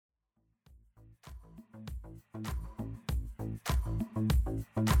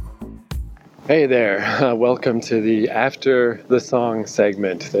Hey there, welcome to the After the Song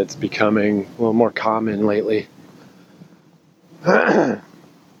segment that's becoming a little more common lately. I'm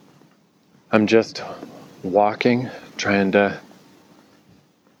just walking, trying to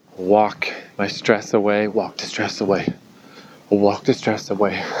walk my stress away, walk the stress away, walk the stress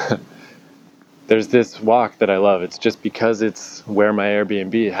away. There's this walk that I love. It's just because it's where my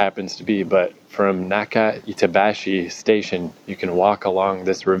Airbnb happens to be, but from Naka Itabashi Station, you can walk along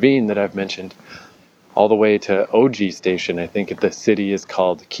this ravine that I've mentioned all the way to Oji Station. I think the city is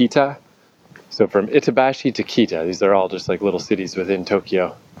called Kita. So from Itabashi to Kita, these are all just like little cities within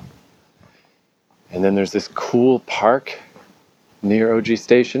Tokyo. And then there's this cool park near Oji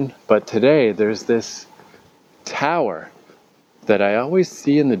Station. But today there's this tower that I always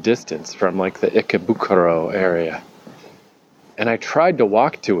see in the distance from like the Ikebukuro area. And I tried to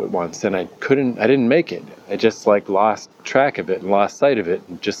walk to it once and I didn't make it. I just like lost track of it and lost sight of it.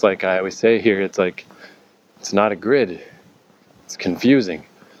 And just like I always say here, it's not a grid. It's confusing.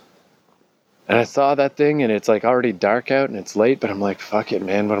 And I saw that thing and it's like already dark out and it's late, but I'm like, fuck it,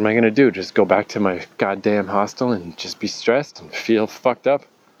 man. What am I going to do? Just go back to my goddamn hostel and just be stressed and feel fucked up?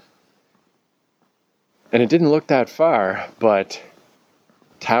 And it didn't look that far, but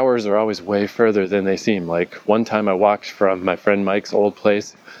towers are always way further than they seem. Like one time I walked from my friend Mike's old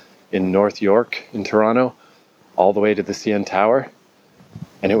place in North York in Toronto all the way to the CN Tower.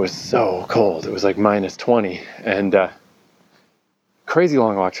 And it was so cold. It was like minus 20. And crazy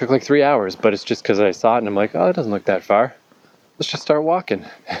long walk. It took like 3 hours, but it's just because I saw it and I'm like, oh, it doesn't look that far. Let's just start walking.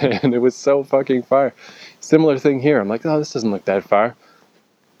 And it was so fucking far. Similar thing here. I'm like, oh, this doesn't look that far.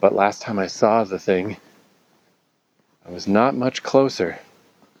 But last time I saw the thing, I was not much closer.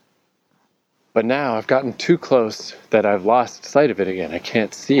 But now I've gotten too close that I've lost sight of it again. I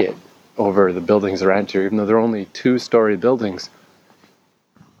can't see it over the buildings around here, even though they're only 2-story buildings.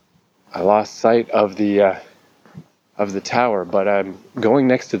 I lost sight of the tower, but I'm going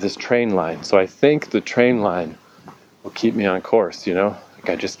next to this train line. So I think the train line will keep me on course, you know? Like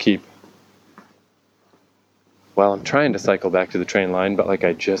I just keep... Well, I'm trying to cycle back to the train line, but like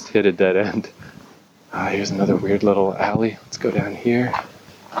I just hit a dead end. Here's another weird little alley. Let's go down here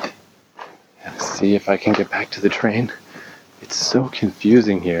and see if I can get back to the train. It's so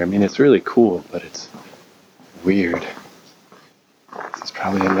confusing here. I mean, it's really cool, but it's weird. This is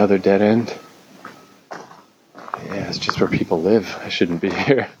probably another dead end. Yeah, it's just where people live. I shouldn't be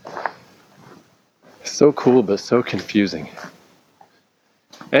here. So cool, but so confusing.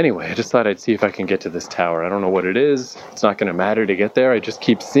 Anyway, I just thought I'd see if I can get to this tower. I don't know what it is. It's not going to matter to get there. I just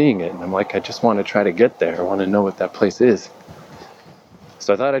keep seeing it. And I'm like, I just want to try to get there. I want to know what that place is.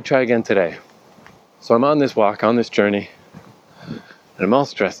 So I thought I'd try again today. So I'm on this walk, on this journey. And I'm all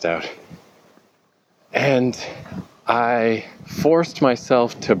stressed out. And I forced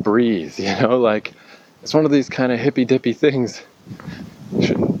myself to breathe, you know, like it's one of these kind of hippy-dippy things. I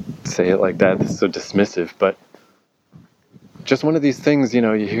shouldn't say it like that, it's so dismissive, but just one of these things, you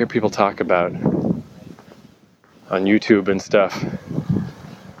know, you hear people talk about on YouTube and stuff.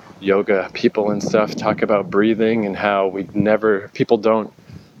 Yoga people and stuff talk about breathing and how people don't,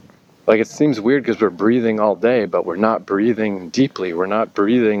 like it seems weird because we're breathing all day, but we're not breathing deeply. We're not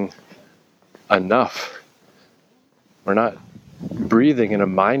breathing enough. We're not breathing in a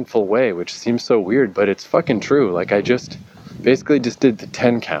mindful way, which seems so weird, but it's fucking true. Like I basically just did the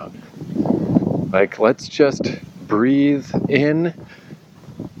 10 count. Like let's just breathe in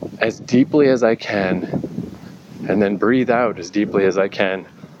as deeply as I can and then breathe out as deeply as I can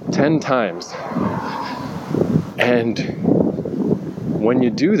 10 times. And when you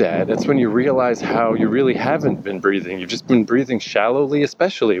do that, that's when you realize how you really haven't been breathing. You've just been breathing shallowly,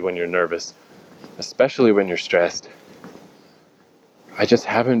 especially when you're nervous, especially when you're stressed. I just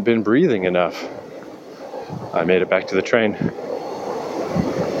haven't been breathing enough. I made it back to the train.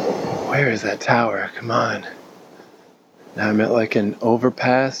 Where is that tower? Come on. Now I'm at like an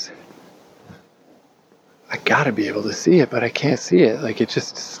overpass. I gotta be able to see it, but I can't see it. Like it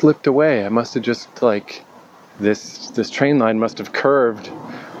just slipped away. I must have just like, this train line must have curved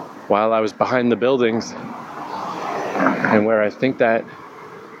while I was behind the buildings. And where I think that,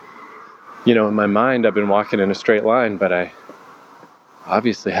 you know, in my mind I've been walking in a straight line, but I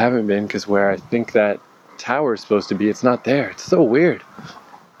obviously haven't been, because where I think that tower is supposed to be, it's not there. It's so weird.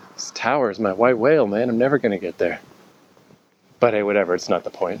 This tower is my white whale, man. I'm never going to get there. But hey, whatever. It's not the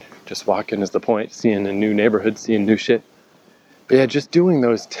point. Just walking is the point. Seeing a new neighborhood, seeing new shit. But yeah, just doing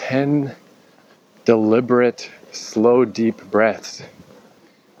those 10 deliberate, slow, deep breaths.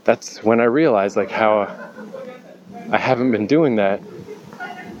 That's when I realized like how I haven't been doing that,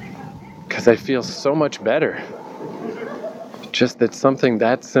 because I feel so much better. just that something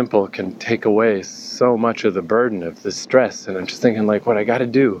that simple can take away so much of the burden of the stress. And I'm just thinking, like, what I got to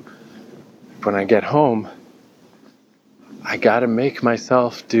do when I get home, I got to make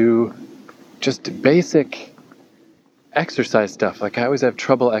myself do just basic exercise stuff. Like, I always have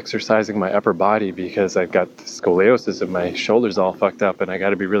trouble exercising my upper body because I've got scoliosis and my shoulders all fucked up, and I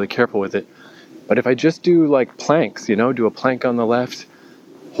got to be really careful with it. But if I just do like planks, do a plank on the left,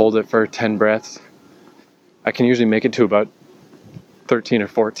 hold it for 10 breaths, I can usually make it to about 13 or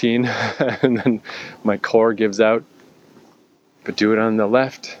 14 and then my core gives out. But do it on the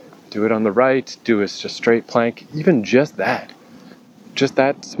left, do it on the right, do a straight plank. Even just that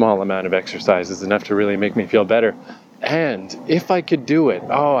small amount of exercise is enough to really make me feel better. And if I could do it,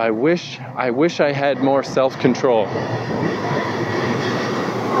 I wish I had more self-control.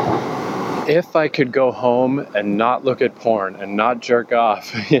 If I could go home and not look at porn and not jerk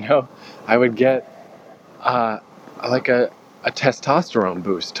off, I would get like a testosterone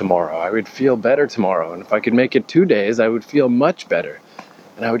boost tomorrow. I would feel better tomorrow. And if I could make it 2 days, I would feel much better.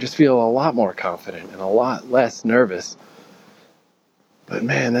 And I would just feel a lot more confident and a lot less nervous. But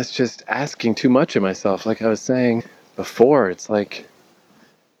man, that's just asking too much of myself. Like I was saying before, it's like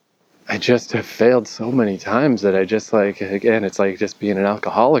I just have failed so many times that I just again, it's like just being an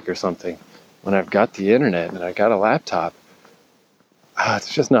alcoholic or something. When I've got the internet and I got a laptop,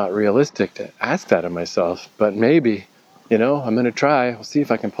 it's just not realistic to ask that of myself. But maybe, I'm going to try. We'll see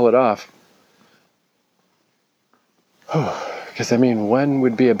if I can pull it off. Because, when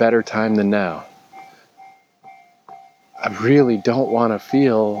would be a better time than now? I really don't want to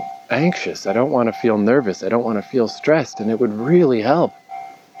feel anxious. I don't want to feel nervous. I don't want to feel stressed. And it would really help.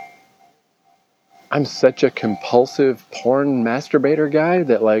 I'm such a compulsive porn masturbator guy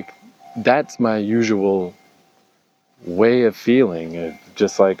that, that's my usual way of feeling.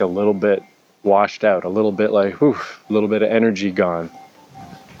 Just a little bit washed out, a little bit a little bit of energy gone.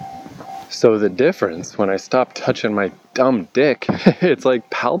 So the difference when I stop touching my dumb dick, it's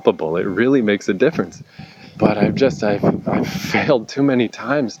palpable. It really makes a difference. But I've failed too many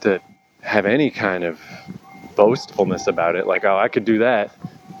times to have any kind of boastfulness about it. I could do that.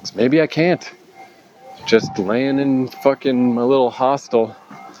 So maybe I can't. Just laying in fucking a little hostel,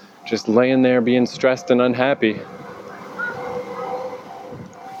 just laying there being stressed and unhappy.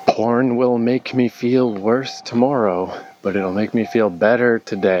 Porn will make me feel worse tomorrow, but it'll make me feel better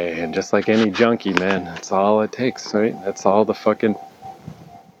today. And just like any junkie, man, that's all it takes, right? That's all the fucking...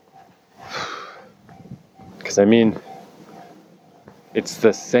 Because it's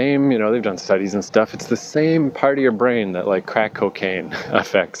the same, they've done studies and stuff. It's the same part of your brain that crack cocaine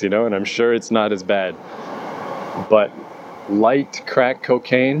affects, and I'm sure it's not as bad. But light crack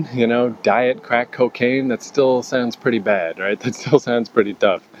cocaine, diet crack cocaine, that still sounds pretty bad, right? That still sounds pretty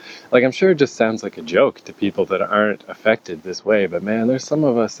tough. I'm sure it just sounds like a joke to people that aren't affected this way. But man, there's some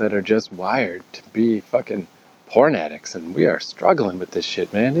of us that are just wired to be fucking porn addicts. And we are struggling with this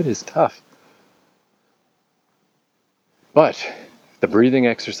shit, man. It is tough. But the breathing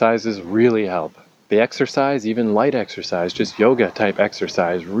exercises really help. The exercise, even light exercise, just yoga type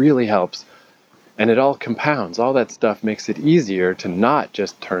exercise, really helps. And it all compounds. All that stuff makes it easier to not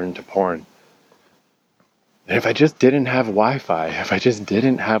just turn to porn. And if I just didn't have Wi-Fi,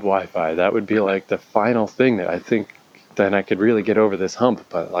 that would be the final thing that I think then I could really get over this hump.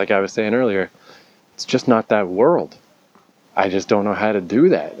 But like I was saying earlier, it's just not that world. I just don't know how to do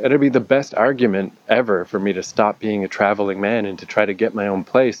that. It'd be the best argument ever for me to stop being a traveling man and to try to get my own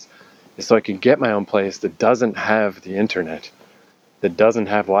place, is so I can get my own place that doesn't have the internet, that doesn't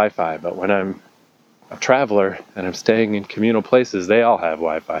have Wi-Fi. But when I'm a traveler and I'm staying in communal places, they all have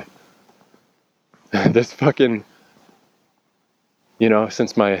Wi-Fi. This fucking,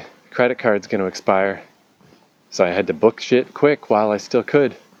 since my credit card's going to expire, so I had to book shit quick while I still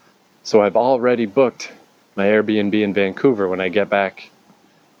could. So I've already booked my Airbnb in Vancouver when I get back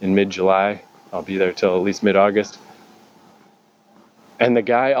in mid-July. I'll be there till at least mid-August. And the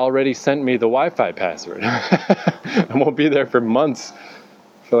guy already sent me the Wi-Fi password. I won't be there for months,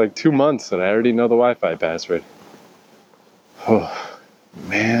 for 2 months, and I already know the Wi-Fi password. Oh,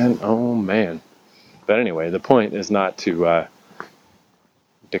 man. But anyway, the point is not to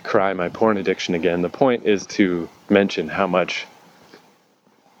decry my porn addiction again. The point is to mention how much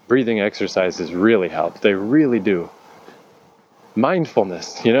breathing exercises really help. They really do.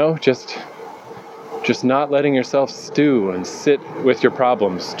 Mindfulness, just not letting yourself stew and sit with your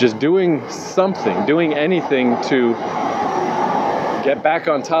problems. Just doing something, doing anything to get back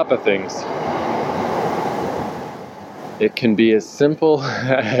on top of things. It can be as simple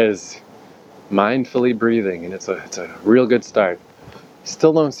as mindfully breathing, and it's a real good start.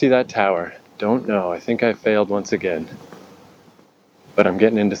 Still don't see that tower. Don't know. I think I failed once again. but I'm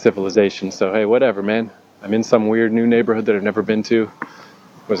getting into civilization. So hey, whatever, man. I'm in some weird new neighborhood that I've never been to.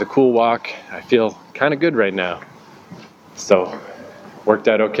 It was a cool walk. I feel kind of good right now. So, worked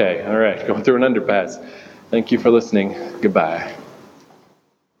out okay. All right, going through an underpass. Thank you for listening. Goodbye.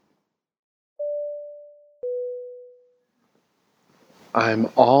 I'm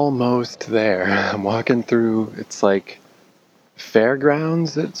almost there. I'm walking through, it's like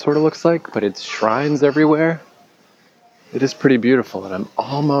fairgrounds, it sort of looks like, but it's shrines everywhere. It is pretty beautiful, and I'm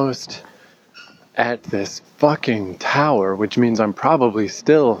almost at this fucking tower, which means I'm probably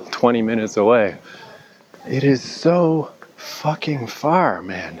still 20 minutes away. It is so fucking far,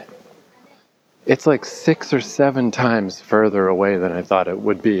 man. It's like 6 or 7 times further away than I thought it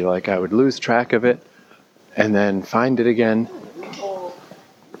would be. Like I would lose track of it and then find it again.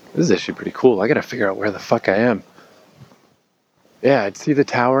 This is actually pretty cool. I gotta figure out where the fuck I am. Yeah, I'd see the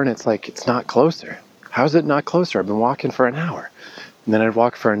tower and it's like, it's not closer. How's it not closer? I've been walking for an hour. And then I'd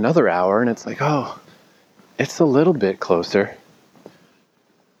walk for another hour and it's like, oh, it's a little bit closer.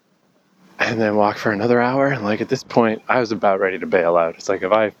 And then walk for another hour. And like at this point, I was about ready to bail out. It's like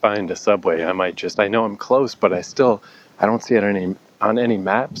if I find a subway, I know I'm close, but I don't see it on any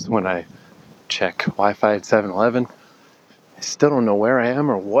maps when I check Wi-Fi at 7-Eleven. I still don't know where I am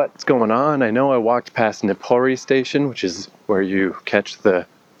or what's going on. I know I walked past Nipori Station, which is where you catch the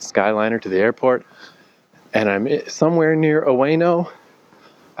Skyliner to the airport. And I'm somewhere near Ueno.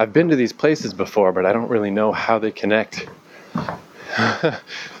 I've been to these places before, but I don't really know how they connect. I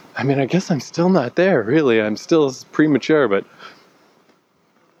mean, I guess I'm still not there, really. I'm still premature, but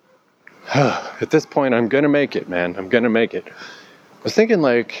at this point, I'm going to make it, man. I'm going to make it. I was thinking,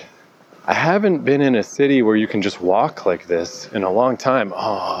 like, I haven't been in a city where you can just walk like this in a long time.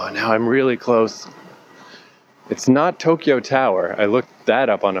 Oh, now I'm really close. It's not Tokyo Tower. I looked that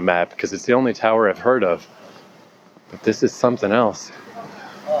up on a map because it's the only tower I've heard of. But this is something else.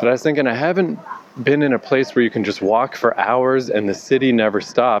 But I was thinking, I haven't been in a place where you can just walk for hours and the city never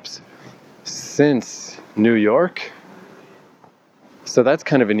stops since New York. So that's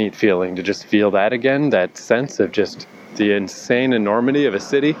kind of a neat feeling to just feel that again, that sense of just the insane enormity of a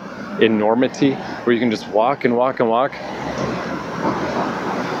city, enormity, where you can just walk and walk and walk.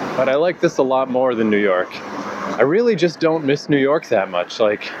 But I like this a lot more than New York. I really just don't miss New York that much.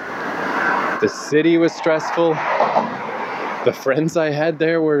 Like, the city was stressful. The friends I had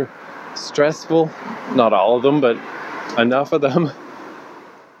there were stressful. Not all of them, but enough of them.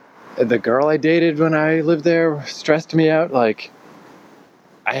 The girl I dated when I lived there stressed me out. Like,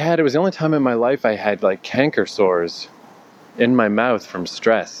 it was the only time in my life I had like canker sores in my mouth from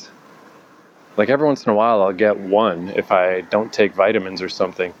stress. Like every once in a while I'll get one if I don't take vitamins or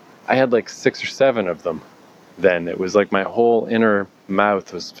something. I had like 6 or 7 of them then. It was like my whole inner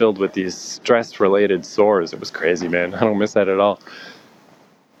mouth was filled with these stress-related sores. It was crazy, man. I don't miss that at all.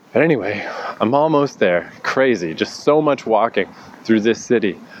 But anyway, I'm almost there. Crazy. Just so much walking through this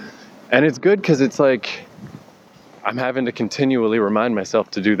city. And it's good because it's like I'm having to continually remind myself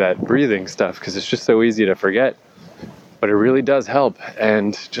to do that breathing stuff because it's just so easy to forget. But it really does help.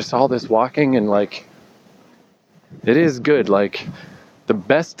 And just all this walking and like, it is good. Like, the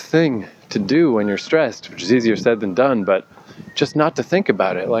best thing to do when you're stressed, which is easier said than done, but just not to think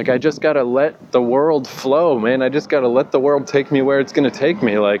about it. Like, I just gotta let the world flow, man. I just gotta let the world take me where it's gonna take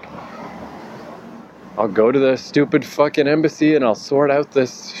me. Like, I'll go to the stupid fucking embassy and I'll sort out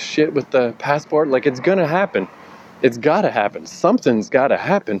this shit with the passport. Like, it's gonna happen. It's gotta happen. Something's gotta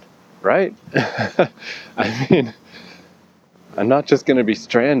happen, right? I mean, I'm not just gonna be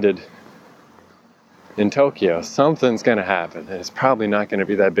stranded in Tokyo. Something's gonna happen, and it's probably not gonna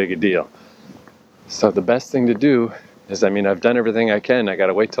be that big a deal. So the best thing to do is, I've done everything I can. I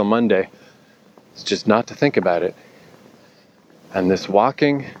gotta wait till Monday. It's just not to think about it. And this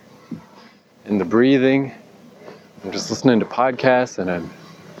walking and the breathing, I'm just listening to podcasts, and I'm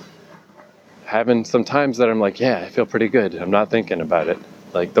having some times that I'm like, yeah, I feel pretty good. I'm not thinking about it.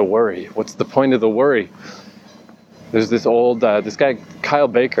 Like the worry. What's the point of the worry? There's this this guy, Kyle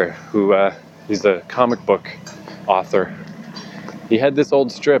Baker, who he's a comic book author. He had this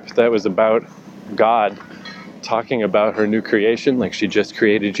old strip that was about God talking about her new creation, like she just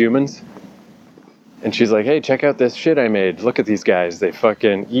created humans. And she's like, hey, check out this shit I made. Look at these guys. They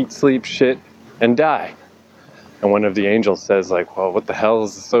fucking eat, sleep, shit, and die. And one of the angels says, like, well, what the hell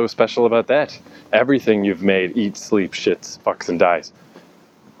is so special about that? Everything you've made eats, sleep, shits, fucks, and dies.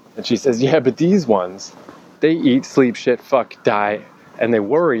 And she says, yeah, but these ones, they eat, sleep, shit, fuck, die, and they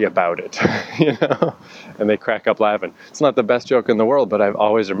worry about it, you know? And they crack up laughing. It's not the best joke in the world, but I've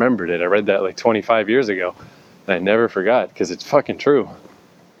always remembered it. I read that like 25 years ago, and I never forgot, because it's fucking true.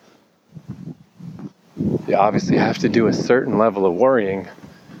 you obviously have to do a certain level of worrying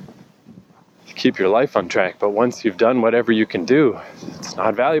to keep your life on track. But once you've done whatever you can do, it's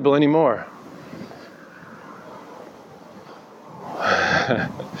not valuable anymore.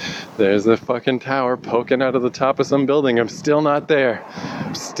 There's a fucking tower poking out of the top of some building. I'm still not there.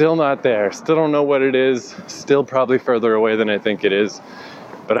 Still not there. Still don't know what it is. Still probably further away than I think it is.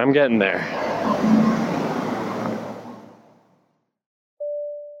 But I'm getting there.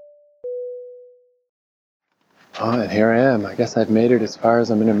 Oh, and here I am. I guess I've made it as far as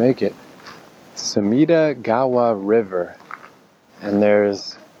I'm going to make it. Sumida-gawa River. And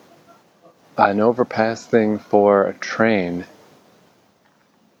there's an overpass thing for a train.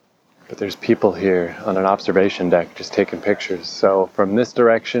 But there's people here on an observation deck just taking pictures. So from this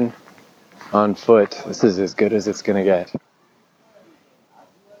direction, on foot, this is as good as it's going to get.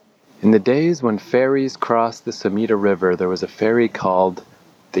 In the days when ferries crossed the Sumida River, there was a ferry called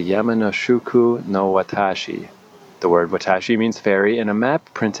the Yamanoshuku no Watashi. The word watashi means ferry, and a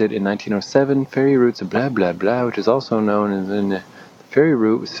map printed in 1907, ferry routes blah blah blah, which is also known as the ferry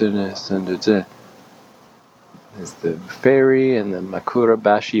route is the ferry and the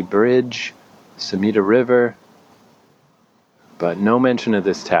Makurabashi Bridge, Sumida River, but no mention of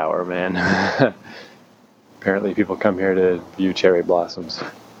this tower, man. Apparently people come here to view cherry blossoms.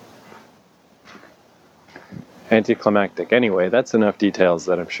 Anticlimactic. Anyway, that's enough details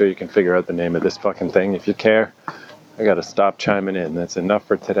that I'm sure you can figure out the name of this fucking thing. If you care, I gotta stop chiming in. That's enough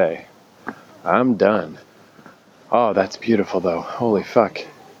for today. I'm done. Oh, that's beautiful though. Holy fuck.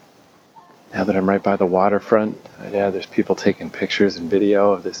 Now that I'm right by the waterfront, yeah, there's people taking pictures and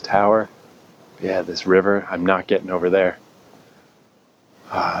video of this tower. Yeah, this river. I'm not getting over there.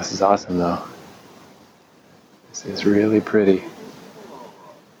 Ah, this is awesome though. This is really pretty.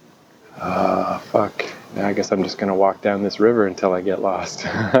 Fuck. Now I guess I'm just gonna walk down this river until I get lost.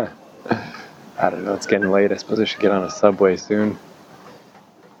 I don't know, it's getting late. I suppose I should get on a subway soon.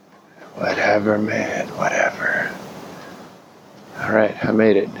 Whatever, man, whatever. Alright, I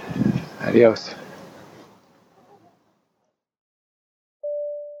made it. Adios.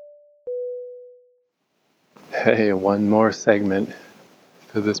 Hey, one more segment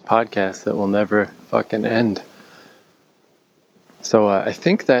to this podcast that will never fucking end. So I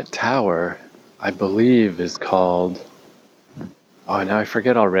think that tower, I believe, is called... Oh, now I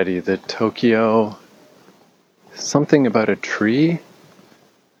forget already. The Tokyo... Something about a tree?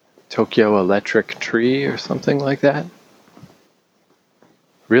 Tokyo Electric Tree or something like that?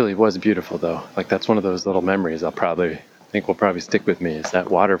 Really was beautiful though. Like that's one of those little memories I think will probably stick with me, is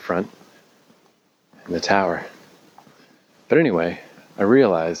that waterfront and the tower. But anyway, I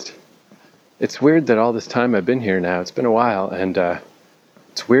realized it's weird that all this time I've been here now, it's been a while, and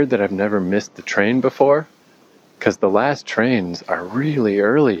it's weird that I've never missed the train before, because the last trains are really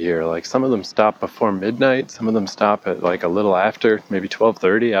early here. Like some of them stop before midnight, some of them stop at like a little after, maybe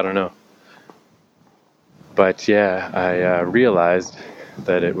 12:30, I don't know. But yeah, I realized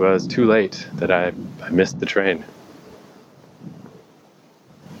that it was too late, that I missed the train.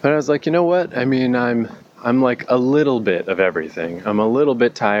 But I was like, you know what? I mean, I'm like a little bit of everything. I'm a little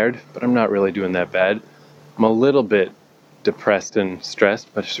bit tired, but I'm not really doing that bad. I'm a little bit depressed and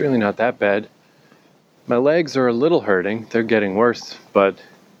stressed, but it's really not that bad. My legs are a little hurting. They're getting worse, but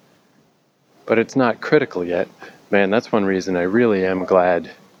it's not critical yet. Man, that's one reason I really am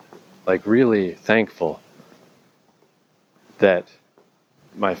glad, like really thankful that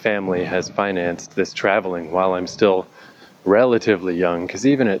my family has financed this traveling while I'm still relatively young, because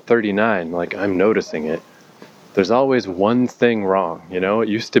even at 39, like I'm noticing it. There's always one thing wrong, you know? It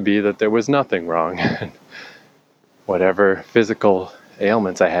used to be that there was nothing wrong. Whatever physical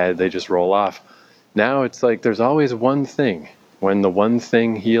ailments I had, they just roll off. Now it's like there's always one thing. When the one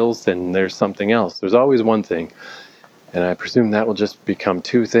thing heals, then there's something else. There's always one thing. And I presume that will just become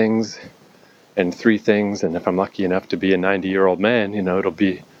 2 things and 3 things, and if I'm lucky enough to be a 90-year-old man, you know, it'll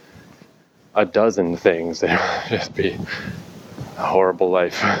be a dozen things. It'll just be a horrible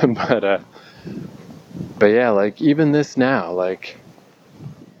life. But yeah, like even this now, like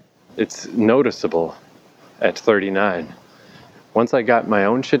it's noticeable at 39. Once I got my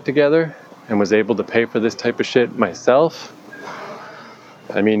own shit together and was able to pay for this type of shit myself,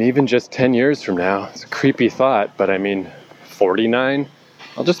 I mean, even just 10 years from now, it's a creepy thought, but I mean, 49,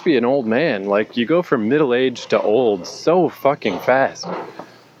 I'll just be an old man. Like, you go from middle age to old so fucking fast.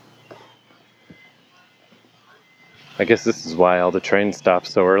 I guess this is why all the trains stop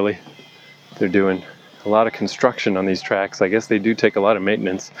so early. They're doing a lot of construction on these tracks. I guess they do take a lot of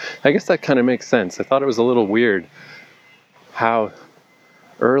maintenance. I guess that kind of makes sense. I thought it was a little weird how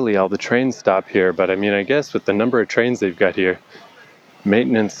early all the trains stop here, but I mean, I guess with the number of trains they've got here,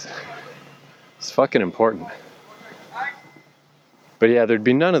 maintenance It's fucking important. But yeah, there'd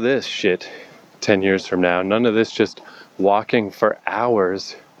be none of this shit 10 years from now. None of this just walking for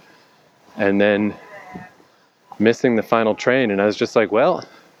hours and then missing the final train. And I was just like, well,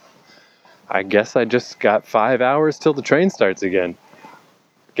 I guess I just got 5 hours till the train starts again.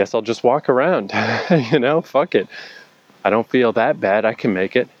 Guess I'll just walk around. Fuck it. I don't feel that bad. I can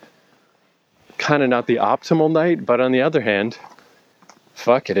make it. Kind of not the optimal night, but on the other hand,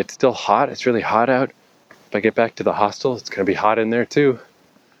 fuck it. It's still hot. It's really hot out. If I get back to the hostel, it's going to be hot in there too.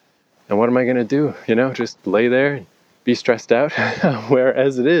 And what am I going to do? Just lay there and be stressed out?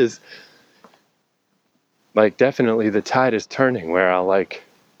 Whereas it is, like, definitely the tide is turning where I'll,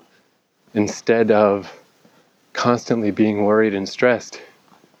 instead of constantly being worried and stressed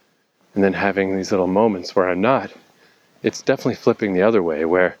and then having these little moments where I'm not, it's definitely flipping the other way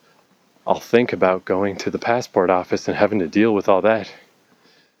where I'll think about going to the passport office and having to deal with all that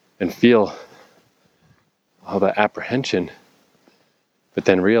and feel all that apprehension, but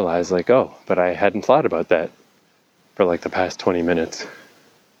then realize oh, but I hadn't thought about that for the past 20 minutes.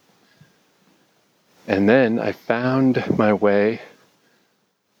 And then I found my way,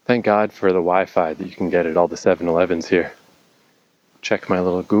 thank God for the Wi-Fi that you can get at all the 7-Elevens here. Check my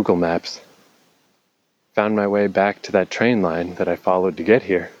little Google Maps. Found my way back to that train line that I followed to get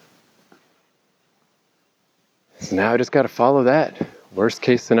here. So now I just got to follow that. Worst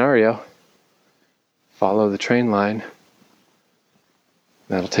case scenario. Follow the train line.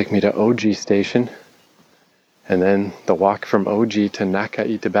 That'll take me to Oji Station. And then the walk from Oji to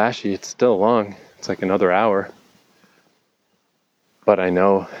Naka-Itabashi, it's still long. It's another hour. But I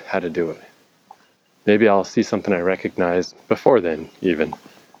know how to do it. Maybe I'll see something I recognize before then, even.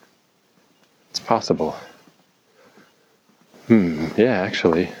 It's possible. Yeah,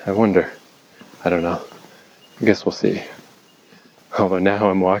 actually, I wonder. I don't know. I guess we'll see. Although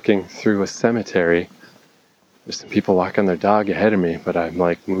now I'm walking through a cemetery. There's some people walking their dog ahead of me, but I'm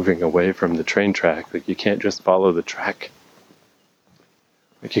moving away from the train track. You can't just follow the track.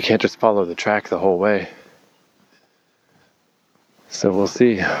 You can't just follow the track the whole way. So we'll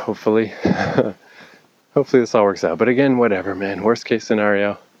see. Hopefully this all works out. But again, whatever, man. Worst case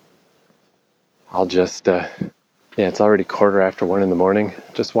scenario, I'll just, it's already 1:15 in the morning.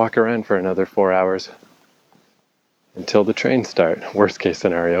 Just walk around for another 4 hours until the trains start. Worst case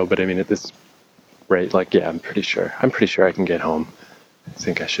scenario. But I mean, at this rate, I'm pretty sure I can get home. I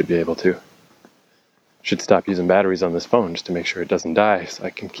think I should be able to. Should stop using batteries on this phone just to make sure it doesn't die, so I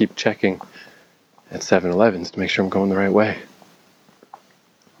can keep checking at 7-Elevens to make sure I'm going the right way.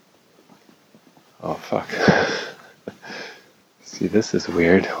 Oh, fuck. See, this is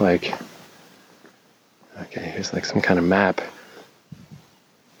weird. Okay, here's some kind of map.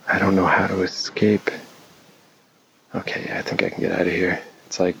 I don't know how to escape. Okay, I think I can get out of here.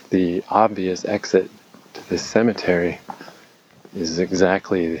 It's the obvious exit to this cemetery is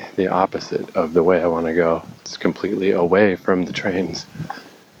exactly the opposite of the way I want to go. It's completely away from the trains.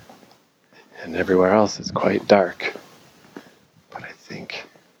 And everywhere else is quite dark. But I think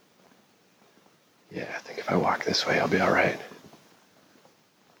if I walk this way, I'll be alright.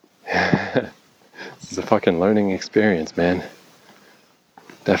 This is a fucking learning experience, man.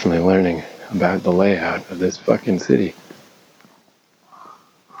 Definitely learning about the layout of this fucking city.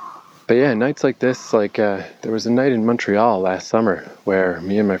 But yeah, nights like this, there was a night in Montreal last summer where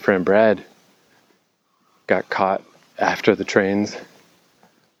me and my friend Brad got caught after the trains.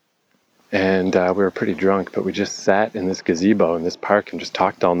 And we were pretty drunk, but we just sat in this gazebo in this park and just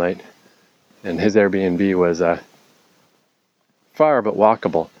talked all night. And his Airbnb was far but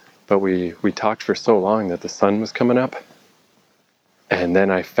walkable. But we talked for so long that the sun was coming up. And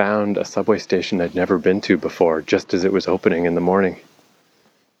then I found a subway station I'd never been to before, just as it was opening in the morning.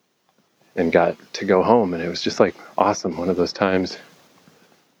 And got to go home, and it was just awesome. One of those times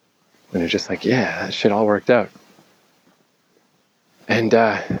when it's just yeah, that shit all worked out. And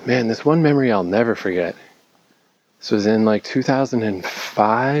man, this one memory I'll never forget. This was in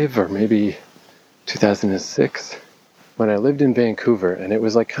 2005 or maybe 2006 when I lived in Vancouver, and it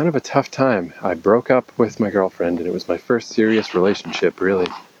was kind of a tough time. I broke up with my girlfriend, and it was my first serious relationship, really.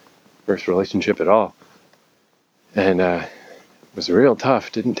 First relationship at all. And it was real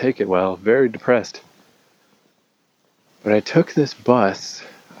tough, didn't take it well, very depressed. But I took this bus,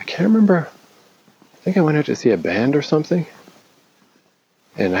 I can't remember, I think I went out to see a band or something.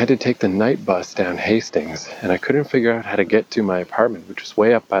 And I had to take the night bus down Hastings, and I couldn't figure out how to get to my apartment, which was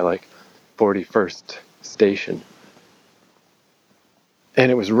way up by 41st Station. And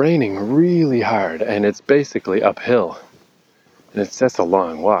it was raining really hard, and it's basically uphill. And it's just a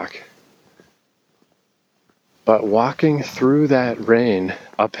long walk. But walking through that rain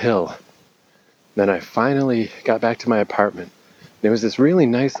uphill Then I finally got back to my apartment. There was this really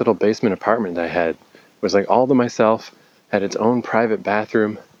nice little basement apartment I had. It was like all to myself, had its own private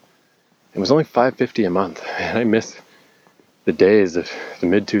bathroom. It was only $550 a month, and I miss the days of the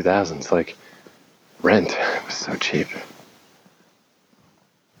mid-2000s. Like, rent was so cheap.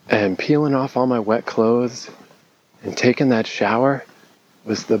 And peeling off all my wet clothes and taking that shower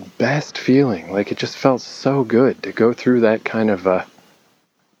was the best feeling. Like, it just felt so good to go through that kind of,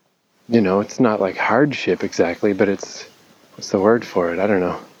 it's not like hardship exactly, but what's the word for it? I don't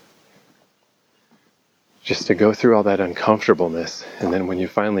know. Just to go through all that uncomfortableness, and then when you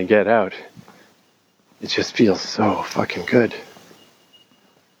finally get out, it just feels so fucking good.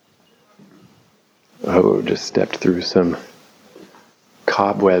 Oh, just stepped through some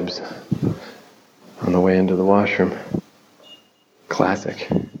cobwebs on the way into the washroom. Classic.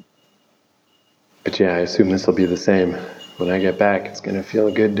 But yeah, I assume this will be the same. When I get back, it's going to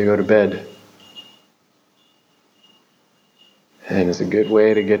feel good to go to bed. And it's a good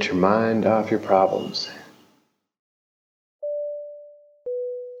way to get your mind off your problems.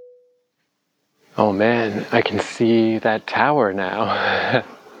 Oh man, I can see that tower now.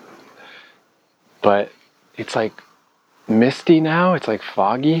 But it's like misty now, it's like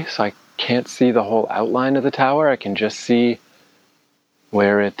foggy, so I can't see the whole outline of the tower. I can just see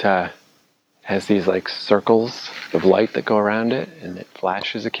where it has these like circles of light that go around it, and it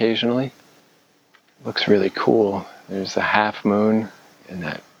flashes occasionally. It looks really cool. There's a half moon in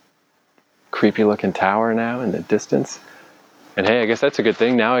that creepy looking tower now in the distance. And hey, I guess that's a good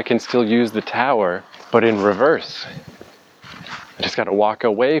thing. Now I can still use the tower, but in reverse. I just got to walk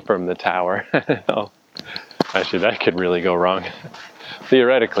away from the tower. Oh, actually, that could really go wrong.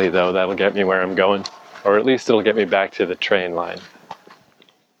 Theoretically, though, that'll get me where I'm going. Or at least it'll get me back to the train line.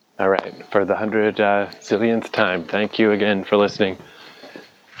 All right, for the 100 zillionth time, thank you again for listening.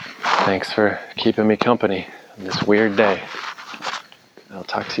 Thanks for keeping me company on this weird day. I'll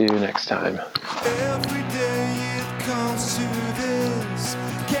talk to you next time. Every day it comes to this.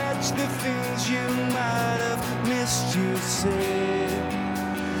 Catch the things you might have missed, you say.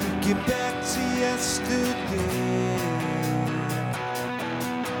 Get back to yesterday.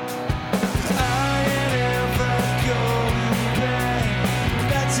 I ain't ever going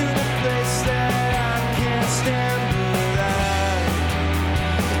back to the place that I can't stand, but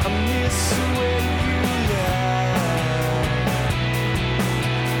I miss the way you lie.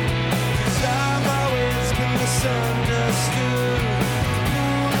 'Cause I've always been misunderstood,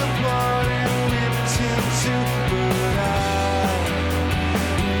 pulled apart and ripped into, but I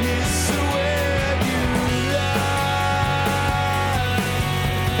miss the way you lie.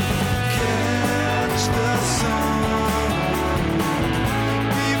 Catch the sun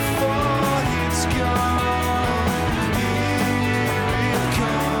before it's gone. Here it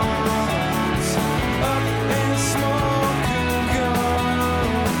comes, up in smoke and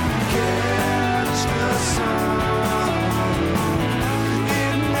gone. Catch the sun,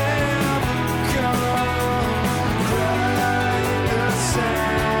 it never comes. Cry in the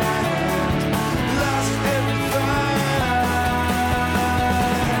sand, lost everything.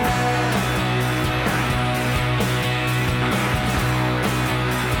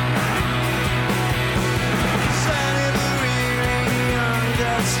 I never really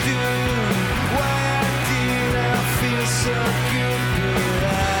understood